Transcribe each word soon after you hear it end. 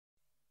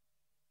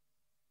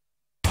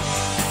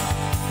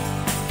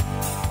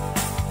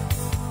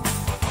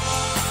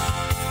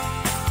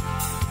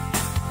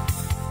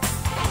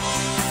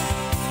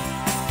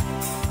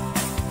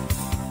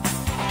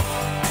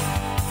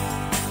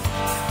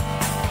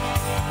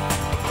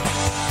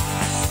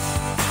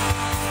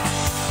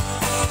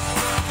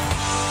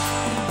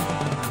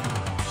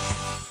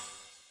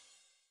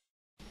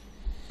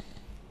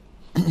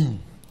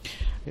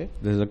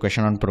This is a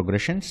question on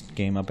progressions,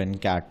 came up in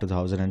CAT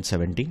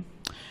 2017.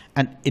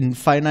 An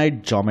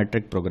infinite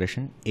geometric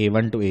progression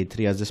A1 to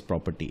A3 has this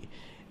property.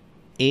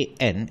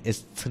 An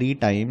is 3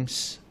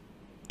 times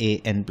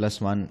an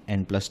plus 1,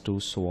 n plus 2,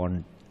 so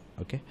on.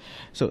 Okay,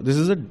 so this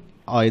is a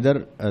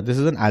either this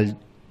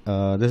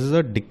is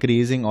a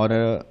decreasing or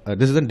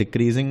this is a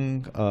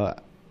decreasing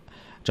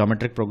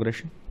geometric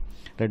progression,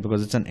 right?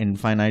 Because it's an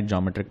infinite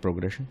geometric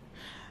progression,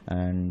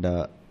 and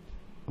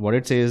what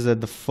it says is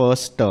that the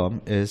first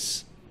term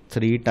is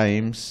 3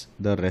 times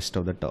the rest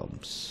of the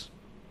terms.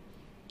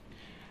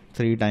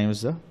 3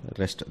 times the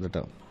rest of the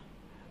term,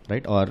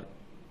 right? Or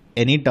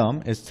any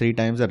term is 3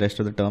 times the rest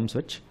of the terms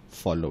which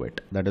follow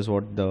it. That is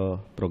what the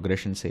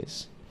progression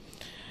says.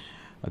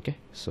 Okay,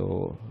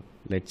 so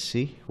let's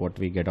see what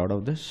we get out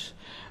of this.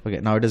 Okay,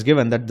 now it is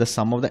given that the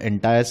sum of the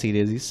entire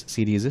series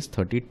is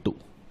 32.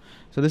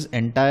 So this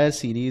entire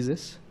series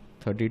is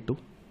 32.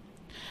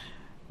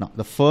 Now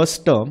the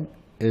first term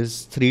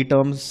is 3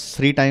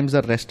 times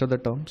the rest of the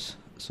terms.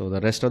 So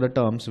the rest of the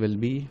terms will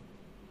be,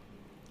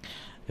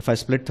 if I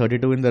split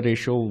 32 in the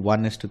ratio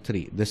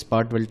 1:3, this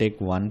part will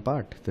take 1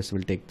 part, this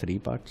will take 3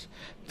 parts.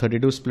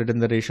 32 split in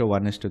the ratio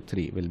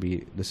 1:3 will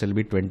be, this will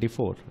be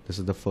 24. This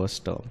is the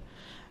first term,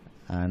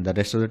 and the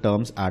rest of the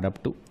terms add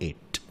up to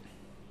 8,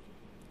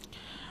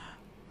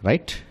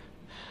 right?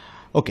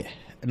 Okay,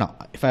 now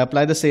if I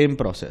apply the same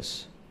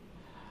process,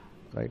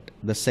 right,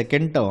 the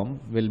second term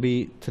will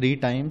be 3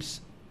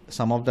 times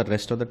sum of the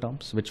rest of the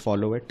terms which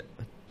follow it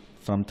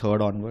from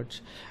third onwards.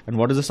 And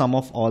what is the sum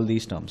of all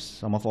these terms?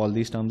 Sum of all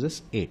these terms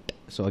is 8.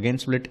 So again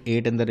split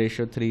 8 in the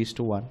ratio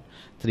 3:1.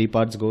 3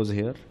 parts goes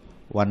here,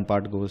 1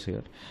 part goes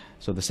here.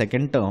 So the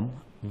second term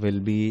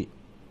will be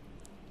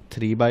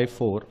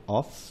 3/4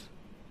 of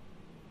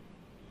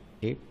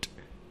 8,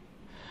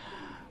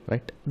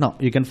 right? Now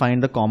you can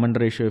find the common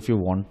ratio if you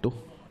want to.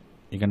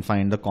 You can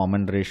find the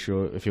common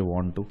ratio if you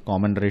want to.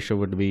 Common ratio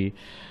would be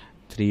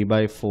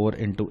 3/4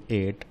 into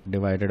 8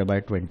 divided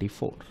by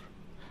 24.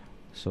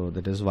 So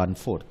that is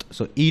 1/4.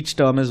 So each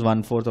term is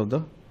 1/4 of the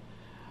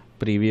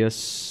previous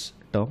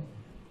term,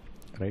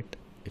 right?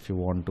 If you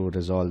want to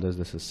resolve this,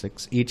 this is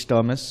 6. Each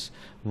term is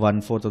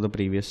 1/4 of the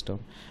previous term.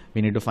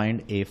 We need to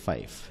find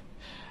A5.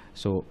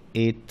 So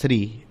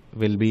A3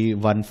 will be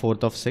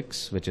 1/4 of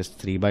 6, which is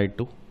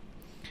 3/2.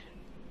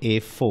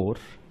 A4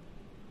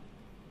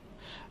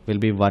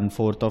 will be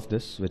 1/4 of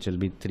this, which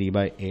will be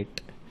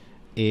 3/8.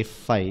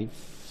 A5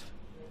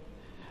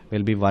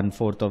 will be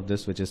 1/4 of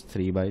this, which is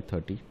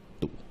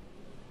 3/32.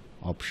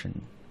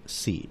 Option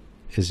C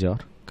is your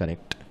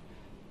correct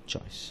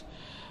choice,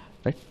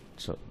 right?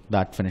 So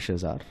that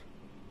finishes our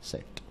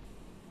set.